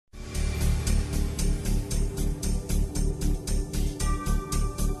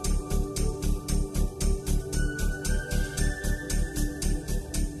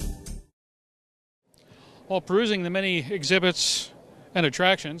While perusing the many exhibits and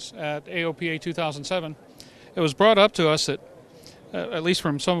attractions at AOPA 2007, it was brought up to us that, at least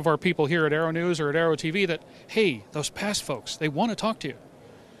from some of our people here at Aero-News or at Aero-TV, that, hey, those P.A.S.S folks, they want to talk to you.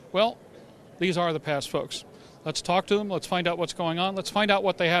 Well, these are the P.A.S.S folks. Let's talk to them. Let's find out what's going on. Let's find out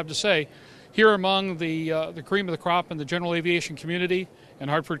what they have to say. Here among the cream of the crop in the general aviation community in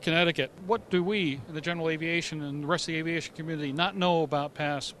Hartford, Connecticut, what do we in the general aviation and the rest of the aviation community not know about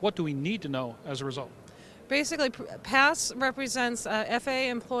P.A.S.S? What do we need to know as a result? Basically, P.A.S.S represents FAA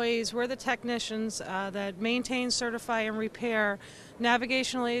employees. We're the technicians that maintain, certify, and repair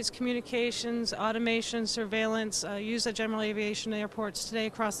navigational aids, communications, automation, surveillance used at general aviation airports today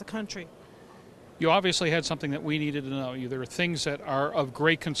across the country. You obviously had something that we needed to know. There are things that are of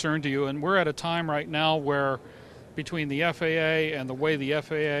great concern to you, and we're at a time right now where between the FAA and the way the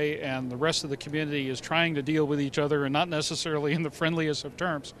FAA and the rest of the community is trying to deal with each other, and not necessarily in the friendliest of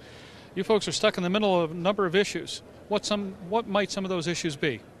terms, you folks are stuck in the middle of a number of issues. What might some of those issues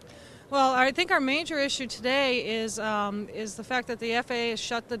be? Well, I think our major issue today is the fact that the FAA has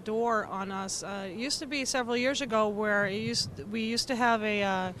shut the door on us. It used to be several years ago where we used to have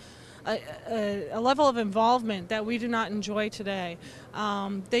a level of involvement that we do not enjoy today.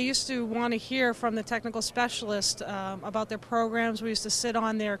 They used to want to hear from the technical specialists about their programs. We used to sit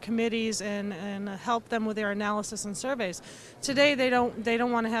on their committees and help them with their analysis and surveys. Today they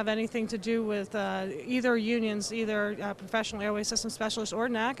don't want to have anything to do with either unions, either Professional Airway System Specialists or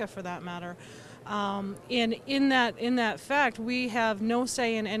NACA for that matter. In that fact, we have no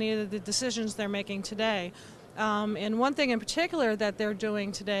say in any of the decisions they're making today. And one thing in particular that they're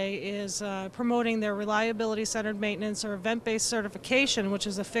doing today is promoting their reliability-centered maintenance or event-based certification, which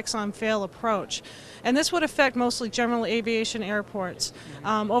is a fix-on-fail approach. And this would affect mostly general aviation airports.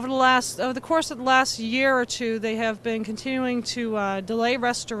 Over the course of the last year or two, they have been continuing to delay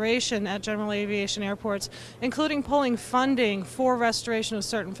restoration at general aviation airports, including pulling funding for restoration of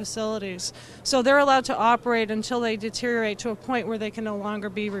certain facilities. So they're allowed to operate until they deteriorate to a point where they can no longer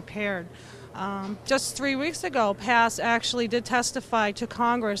be repaired. Just 3 weeks ago, P.A.S.S actually did testify to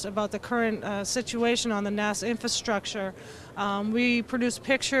Congress about the current situation on the NASA infrastructure. We produced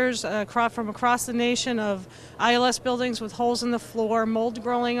pictures from across the nation of ILS buildings with holes in the floor, mold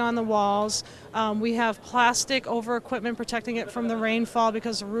growing on the walls. We have plastic over equipment protecting it from the rainfall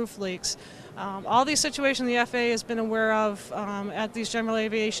because of roof leaks. All these situations the FAA has been aware of at these general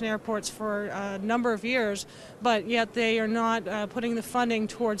aviation airports for a number of years, but yet they are not putting the funding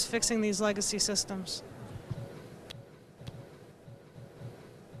towards fixing these legacy systems.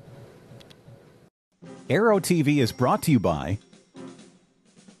 Aero-TV is brought to you by...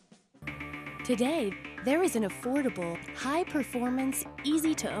 Today, there is an affordable, high-performance,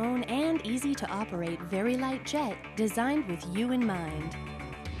 easy-to-own and easy-to-operate very light jet designed with you in mind.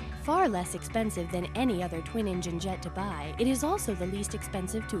 Far less expensive than any other twin-engine jet to buy, it is also the least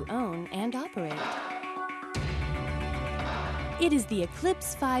expensive to own and operate. It is the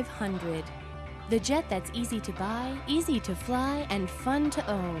Eclipse 500, the jet that's easy to buy, easy to fly, and fun to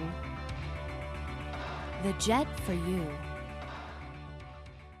own. The jet for you.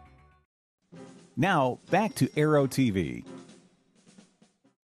 Now, back to Aero-TV.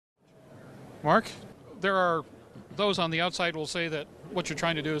 Mark, there are those on the outside will say that what you're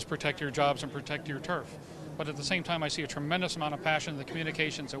trying to do is protect your jobs and protect your turf. But at the same time, I see a tremendous amount of passion in the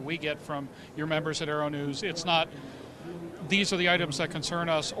communications that we get from your members at Aero-News. It's not, these are the items that concern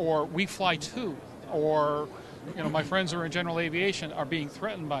us, or we fly too, or my friends who are in general aviation are being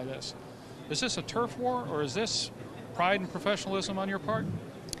threatened by this. Is this a turf war, or is this pride and professionalism on your part?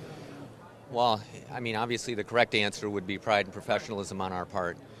 Well, I mean, obviously the correct answer would be pride and professionalism on our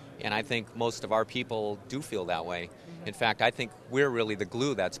part. And I think most of our people do feel that way. In fact, I think we're really the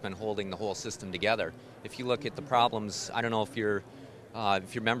glue that's been holding the whole system together. If you look at the problems, I don't know if your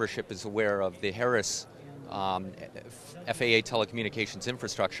membership is aware of the Harris FAA Telecommunications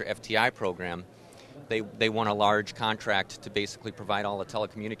Infrastructure, FTI program. They won a large contract to basically provide all the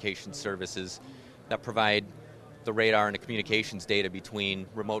telecommunications services that provide the radar and the communications data between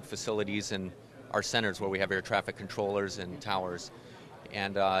remote facilities and our centers where we have air traffic controllers and towers.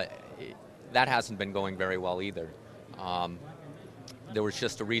 And that hasn't been going very well either. There was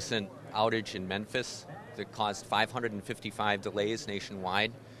just a recent outage in Memphis that caused 555 delays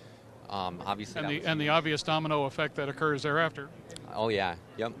nationwide. Obviously, and the obvious domino effect that occurs thereafter. Oh yeah,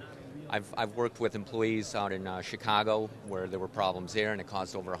 yep. I've worked with employees out in Chicago where there were problems there, and it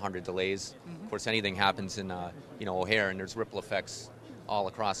caused over 100 delays. Mm-hmm. Of course, anything happens in O'Hare, and there's ripple effects all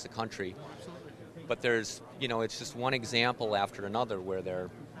across the country. Absolutely. But there's it's just one example after another where they're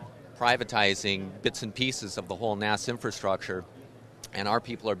privatizing bits and pieces of the whole NASA infrastructure, and our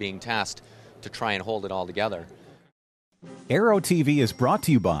people are being tasked to try and hold it all together. Aero-TV is brought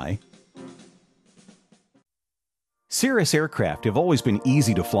to you by Cirrus aircraft have always been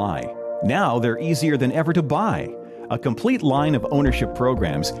easy to fly. Now they're easier than ever to buy. A complete line of ownership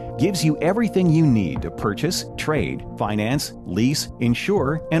programs gives you everything you need to purchase, trade, finance, lease,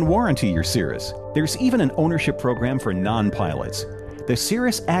 insure, and warranty your Cirrus. There's even an ownership program for non-pilots. The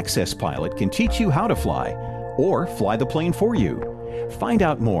Cirrus Access Pilot can teach you how to fly, or fly the plane for you. Find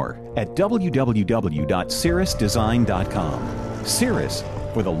out more at www.cirrusdesign.com. Cirrus,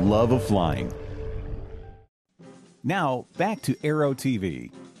 for the love of flying. Now, back to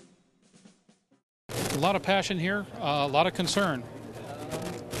Aero-TV. A lot of passion here, a lot of concern.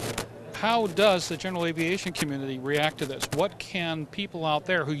 How does the general aviation community react to this? What can people out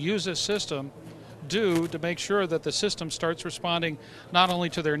there who use this system do to make sure that the system starts responding not only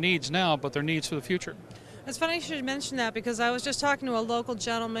to their needs now, but their needs for the future? It's funny you should mention that, because I was just talking to a local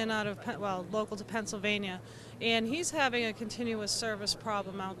gentleman out of, local to Pennsylvania, and he's having a continuous service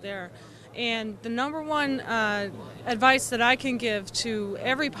problem out there. And the number one advice that I can give to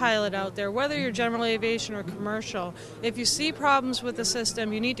every pilot out there, whether you're general aviation or commercial, if you see problems with the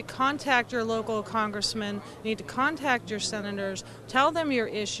system, you need to contact your local congressman, you need to contact your senators, tell them your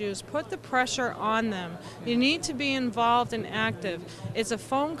issues, put the pressure on them. You need to be involved and active. It's a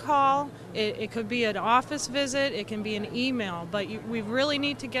phone call, it could be an office visit, it can be an email, but we really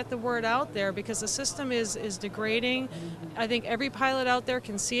need to get the word out there, because the system is degrading. I think every pilot out there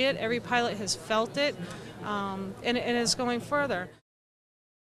can see it, every pilot has felt it, and it's going further.